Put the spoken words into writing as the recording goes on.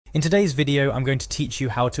In today's video, I'm going to teach you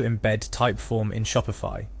how to embed Typeform in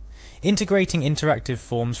Shopify. Integrating interactive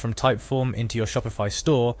forms from Typeform into your Shopify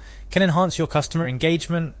store can enhance your customer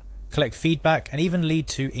engagement, collect feedback, and even lead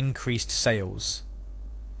to increased sales.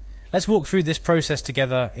 Let's walk through this process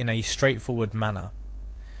together in a straightforward manner.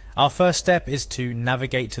 Our first step is to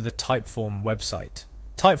navigate to the Typeform website.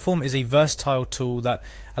 Typeform is a versatile tool that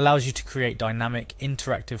allows you to create dynamic,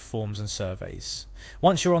 interactive forms and surveys.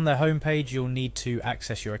 Once you're on their homepage, you'll need to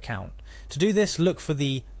access your account. To do this, look for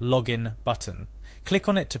the Login button. Click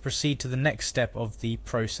on it to proceed to the next step of the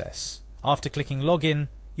process. After clicking Login,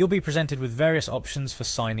 you'll be presented with various options for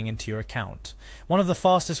signing into your account. One of the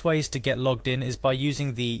fastest ways to get logged in is by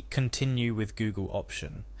using the Continue with Google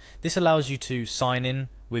option. This allows you to sign in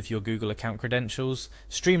with your Google account credentials,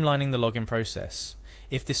 streamlining the login process.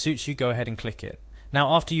 If this suits you, go ahead and click it.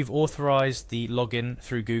 Now, after you've authorized the login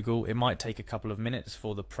through Google, it might take a couple of minutes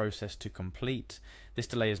for the process to complete. This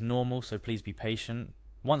delay is normal, so please be patient.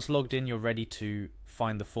 Once logged in, you're ready to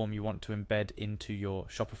find the form you want to embed into your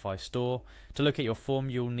Shopify store. To look at your form,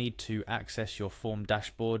 you'll need to access your form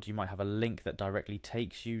dashboard. You might have a link that directly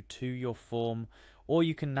takes you to your form, or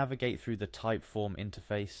you can navigate through the Typeform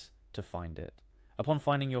interface to find it. Upon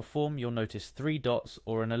finding your form, you'll notice 3 dots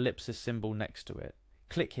or an ellipsis symbol next to it.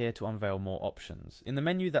 Click here to unveil more options. In the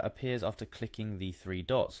menu that appears after clicking the 3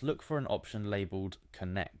 dots, look for an option labelled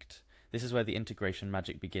Connect. This is where the integration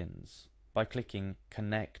magic begins. By clicking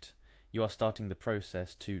Connect, you are starting the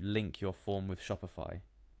process to link your form with Shopify.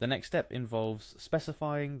 The next step involves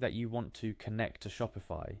specifying that you want to connect to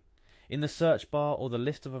Shopify. In the search bar or the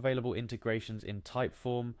list of available integrations in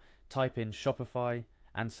Typeform, type in Shopify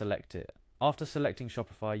and select it. After selecting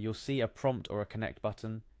Shopify, you'll see a prompt or a connect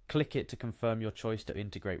button. Click it to confirm your choice to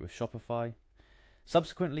integrate with Shopify.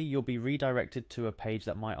 Subsequently, you'll be redirected to a page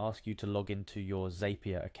that might ask you to log into your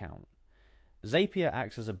Zapier account. Zapier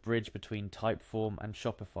acts as a bridge between Typeform and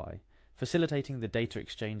Shopify, facilitating the data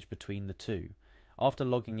exchange between the two. After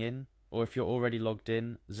logging in, or if you're already logged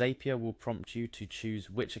in, Zapier will prompt you to choose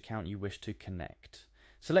which account you wish to connect.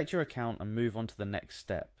 Select your account and move on to the next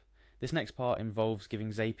step. This next part involves giving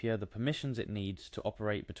Zapier the permissions it needs to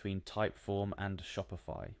operate between Typeform and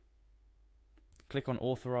Shopify. Click on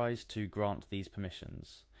Authorize to grant these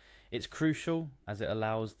permissions. It's crucial as it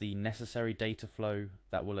allows the necessary data flow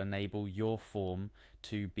that will enable your form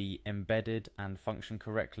to be embedded and function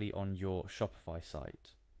correctly on your Shopify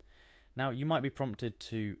site. Now, you might be prompted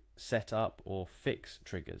to set up or fix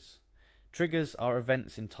triggers. Triggers are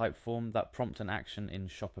events in Typeform that prompt an action in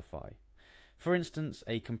Shopify. For instance,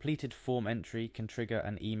 a completed form entry can trigger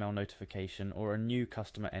an email notification or a new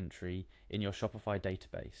customer entry in your Shopify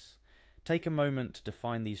database. Take a moment to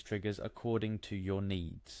define these triggers according to your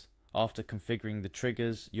needs. After configuring the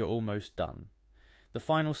triggers, you're almost done. The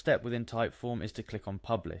final step within Typeform is to click on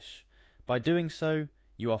Publish. By doing so,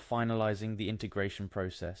 you are finalizing the integration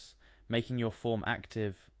process, making your form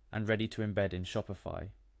active and ready to embed in Shopify.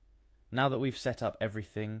 Now that we've set up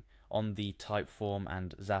everything on the Typeform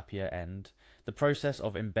and Zapier end, the process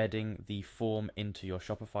of embedding the form into your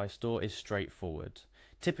Shopify store is straightforward.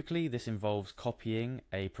 Typically, this involves copying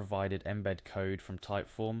a provided embed code from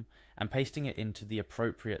Typeform and pasting it into the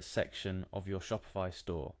appropriate section of your Shopify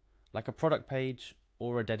store, like a product page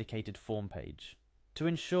or a dedicated form page. To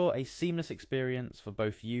ensure a seamless experience for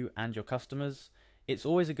both you and your customers, it's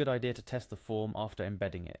always a good idea to test the form after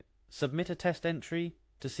embedding it. Submit a test entry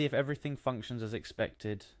to see if everything functions as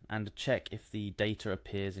expected, and check if the data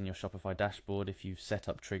appears in your Shopify dashboard if you've set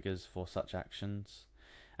up triggers for such actions.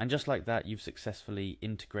 And just like that, you've successfully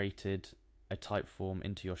integrated a Typeform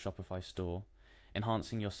into your Shopify store,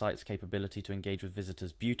 enhancing your site's capability to engage with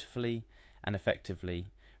visitors beautifully and effectively.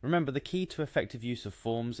 Remember, the key to effective use of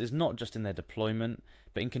forms is not just in their deployment,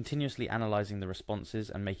 but in continuously analyzing the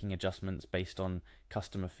responses and making adjustments based on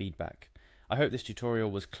customer feedback. I hope this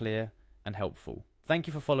tutorial was clear and helpful. Thank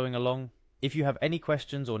you for following along. If you have any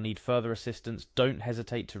questions or need further assistance, don't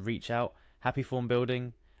hesitate to reach out. Happy form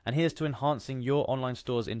building, and here's to enhancing your online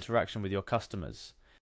store's interaction with your customers.